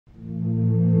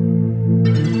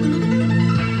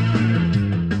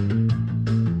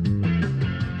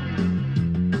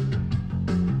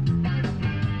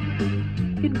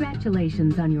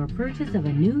Congratulations on your purchase of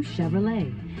a new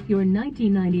Chevrolet. Your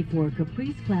 1994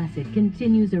 Caprice Classic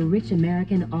continues a rich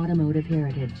American automotive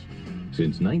heritage.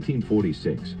 Since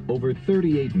 1946, over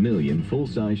 38 million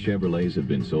full-size Chevrolets have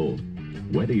been sold.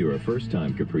 Whether you're a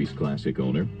first-time Caprice Classic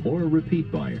owner or a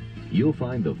repeat buyer, you'll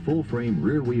find the full-frame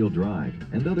rear-wheel drive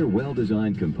and other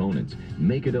well-designed components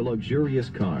make it a luxurious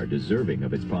car deserving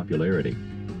of its popularity.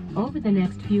 Over the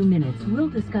next few minutes, we'll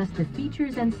discuss the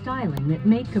features and styling that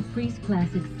make Caprice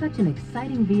Classic such an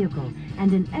exciting vehicle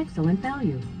and an excellent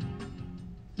value.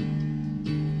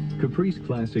 Caprice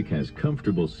Classic has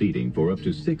comfortable seating for up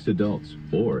to 6 adults,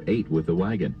 or 8 with the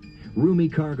wagon, roomy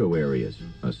cargo areas,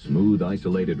 a smooth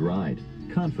isolated ride,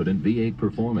 confident V8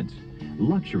 performance,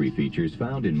 luxury features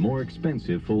found in more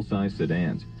expensive full-size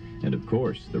sedans, and of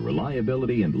course, the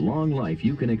reliability and long life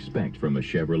you can expect from a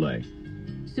Chevrolet.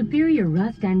 Superior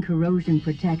rust and corrosion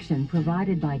protection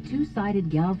provided by two-sided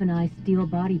galvanized steel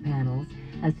body panels,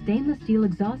 a stainless steel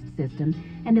exhaust system,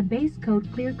 and a base coat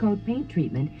clear coat paint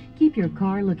treatment keep your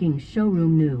car looking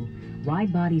showroom new.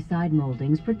 Wide body side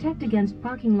moldings protect against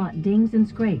parking lot dings and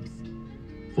scrapes.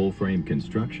 Full frame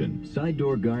construction, side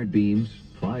door guard beams,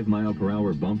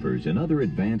 5-mile-per-hour bumpers, and other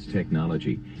advanced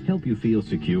technology help you feel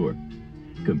secure.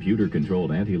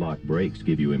 Computer-controlled anti-lock brakes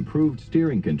give you improved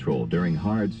steering control during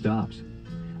hard stops.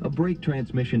 A brake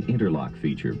transmission interlock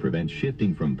feature prevents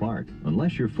shifting from park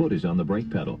unless your foot is on the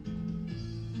brake pedal.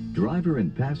 Driver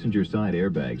and passenger side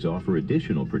airbags offer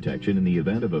additional protection in the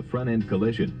event of a front-end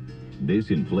collision. This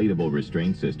inflatable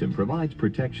restraint system provides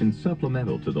protection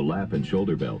supplemental to the lap and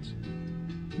shoulder belts.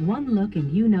 One look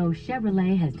and you know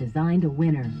Chevrolet has designed a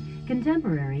winner.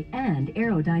 Contemporary and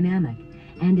aerodynamic.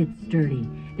 And it's sturdy.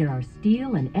 There are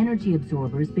steel and energy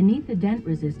absorbers beneath the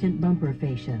dent-resistant bumper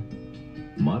fascia.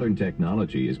 Modern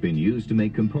technology has been used to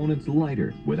make components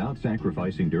lighter without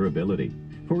sacrificing durability.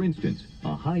 For instance,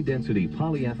 a high-density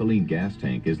polyethylene gas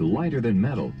tank is lighter than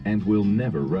metal and will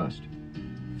never rust.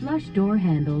 Flush door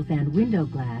handles and window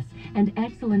glass and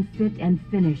excellent fit and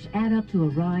finish add up to a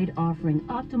ride offering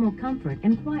optimal comfort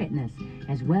and quietness,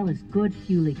 as well as good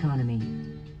fuel economy.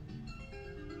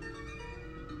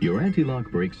 Your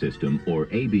anti-lock brake system, or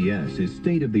ABS, is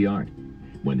state-of-the-art.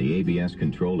 When the ABS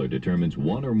controller determines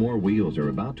one or more wheels are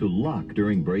about to lock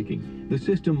during braking, the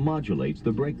system modulates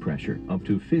the brake pressure up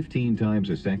to 15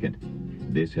 times a second.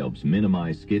 This helps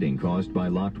minimize skidding caused by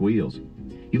locked wheels.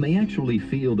 You may actually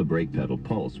feel the brake pedal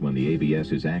pulse when the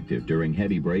ABS is active during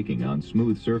heavy braking on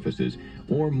smooth surfaces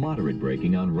or moderate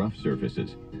braking on rough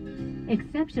surfaces.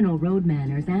 Exceptional road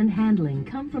manners and handling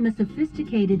come from a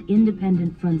sophisticated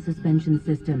independent front suspension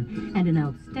system and an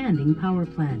outstanding power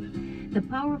plant. The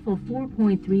powerful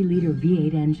 4.3-liter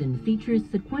V8 engine features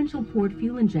sequential port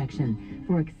fuel injection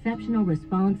for exceptional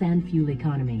response and fuel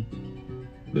economy.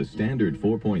 The standard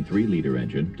 4.3-liter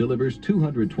engine delivers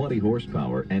 220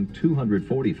 horsepower and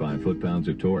 245 foot-pounds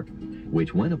of torque,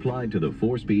 which when applied to the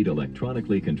 4-speed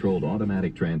electronically controlled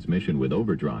automatic transmission with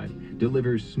overdrive,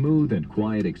 delivers smooth and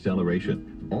quiet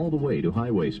acceleration all the way to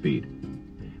highway speed.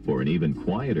 For an even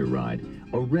quieter ride,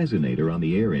 a resonator on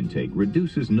the air intake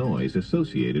reduces noise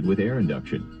associated with air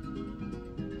induction.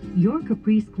 Your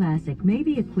Caprice Classic may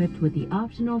be equipped with the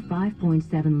optional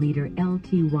 5.7-liter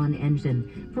LT1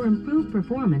 engine for improved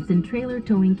performance and trailer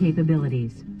towing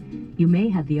capabilities. You may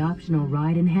have the optional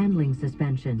ride and handling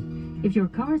suspension. If your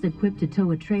car is equipped to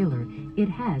tow a trailer, it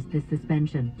has this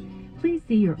suspension. Please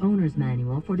see your owner's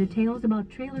manual for details about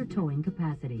trailer towing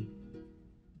capacity.